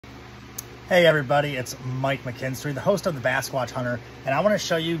Hey everybody, it's Mike McKinstry, the host of the Basquatch Hunter, and I want to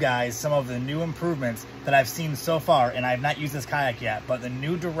show you guys some of the new improvements that I've seen so far, and I've not used this kayak yet, but the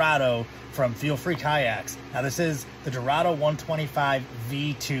new Dorado from Feelfree kayaks. Now this is the Dorado 125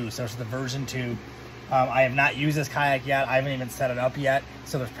 V2, so it's the version 2. I have not used this kayak yet. I haven't even set it up yet,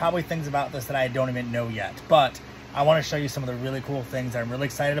 so there's probably things about this that I don't even know yet, but I want to show you some of the really cool things that I'm really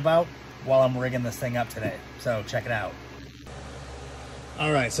excited about while I'm rigging this thing up today. So check it out.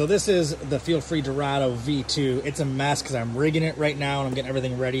 All right, so this is the Feelfree Dorado V2. It's a mess because I'm rigging it right now and I'm getting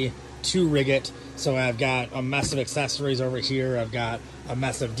everything ready to rig it. So I've got a mess of accessories over here. I've got a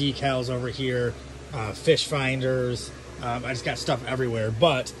mess of decals over here, fish finders. I just got stuff everywhere.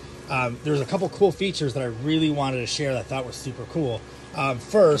 But there's a couple cool features that I really wanted to share that I thought were super cool.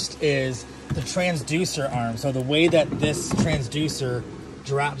 First is the transducer arm. So the way that this transducer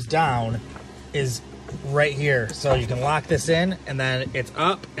drops down is right here. So you can lock this in and then it's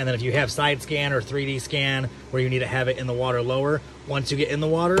up, and then if you have side scan or 3D scan where you need to have it in the water lower, once you get in the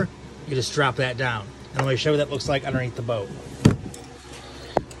water you just drop that down. And let me show you what that looks like underneath the boat.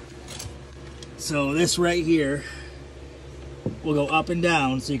 So this right here will go up and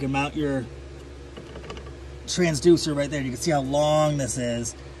down, so you can mount your transducer right there. You can see how long this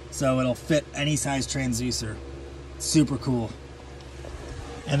is, so it'll fit any size transducer. Super cool.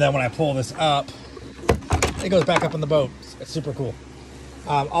 And then when I pull this up, it goes back up in the boat. It's super cool.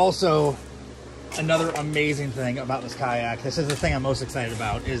 Also, another amazing thing about this kayak, this is the thing I'm most excited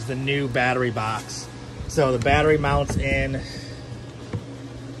about, is the new battery box. So the battery mounts in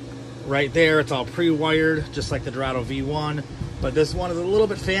right there. It's all pre-wired, just like the Dorado V1, but this one is a little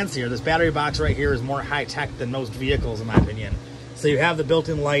bit fancier. This battery box right here is more high-tech than most vehicles, in my opinion. So you have the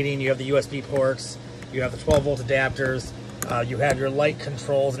built-in lighting, you have the USB ports, you have the 12-volt adapters, you have your light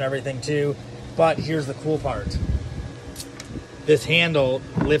controls and everything too. But here's the cool part. This handle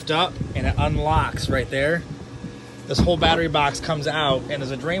lifts up and it unlocks right there. This whole battery box comes out and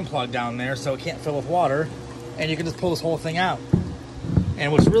there's a drain plug down there so it can't fill with water, and you can just pull this whole thing out.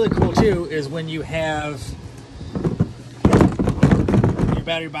 And what's really cool too is when you have your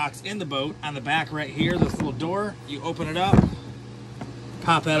battery box in the boat, on the back right here, this little door, you open it up,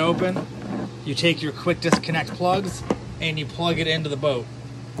 pop that open, you take your quick disconnect plugs and you plug it into the boat.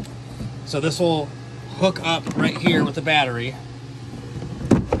 So this will hook up right here with the battery.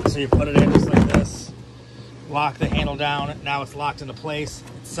 So you put it in just like this, lock the handle down, now it's locked into place,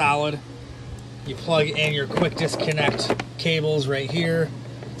 it's solid. You plug in your quick disconnect cables right here,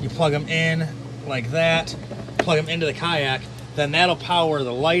 you plug them in like that, plug them into the kayak, then that'll power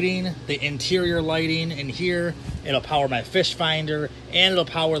the lighting, the interior lighting in here, it'll power my fish finder, and it'll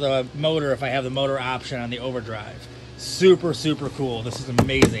power the motor if I have the motor option on the overdrive. Super, super cool. This is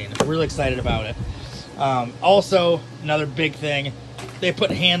amazing. I'm really excited about it. Also, another big thing, they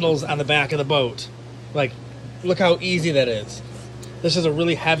put handles on the back of the boat. Like, look how easy that is. This is a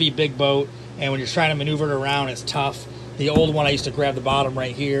really heavy, big boat, and when you're trying to maneuver it around, it's tough. The old one, I used to grab the bottom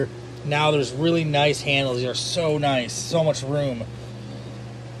right here. Now there's really nice handles. They're so nice, so much room.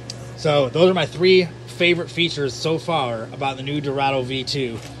 So those are my three favorite features so far about the new Dorado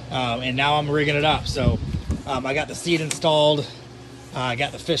V2. And now I'm rigging it up. So I got the seat installed. I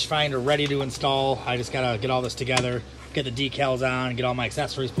got the fish finder ready to install. I just gotta get all this together, get the decals on, get all my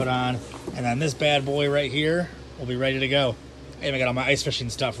accessories put on, and then this bad boy right here will be ready to go. And I got all my ice fishing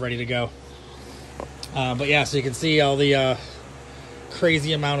stuff ready to go. But yeah, so you can see all the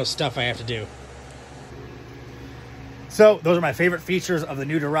crazy amount of stuff I have to do. So those are my favorite features of the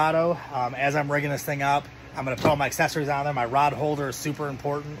new Dorado. As I'm rigging this thing up, I'm going to put all my accessories on there. My rod holder is super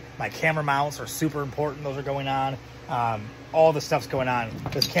important. My camera mounts are super important. Those are going on. All the stuff's going on.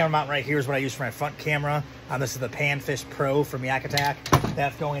 This camera mount right here is what I use for my front camera. This is the Panfish Pro from Yak Attack.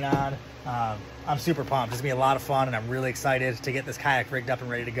 That's going on. I'm super pumped. It's going to be a lot of fun, and I'm really excited to get this kayak rigged up and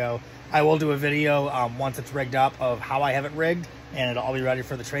ready to go. I will do a video once it's rigged up of how I have it rigged, and it'll all be ready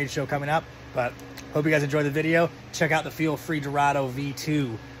for the trade show coming up. But hope you guys enjoyed the video. Check out the Feelfree Dorado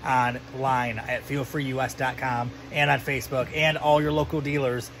V2 online at feelfreeus.com and on Facebook, and all your local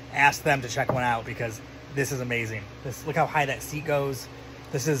dealers. Ask them to check one out because this is amazing. Look how high that seat goes.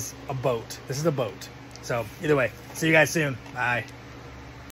 This is a boat. This is a boat. So either way, see you guys soon. Bye.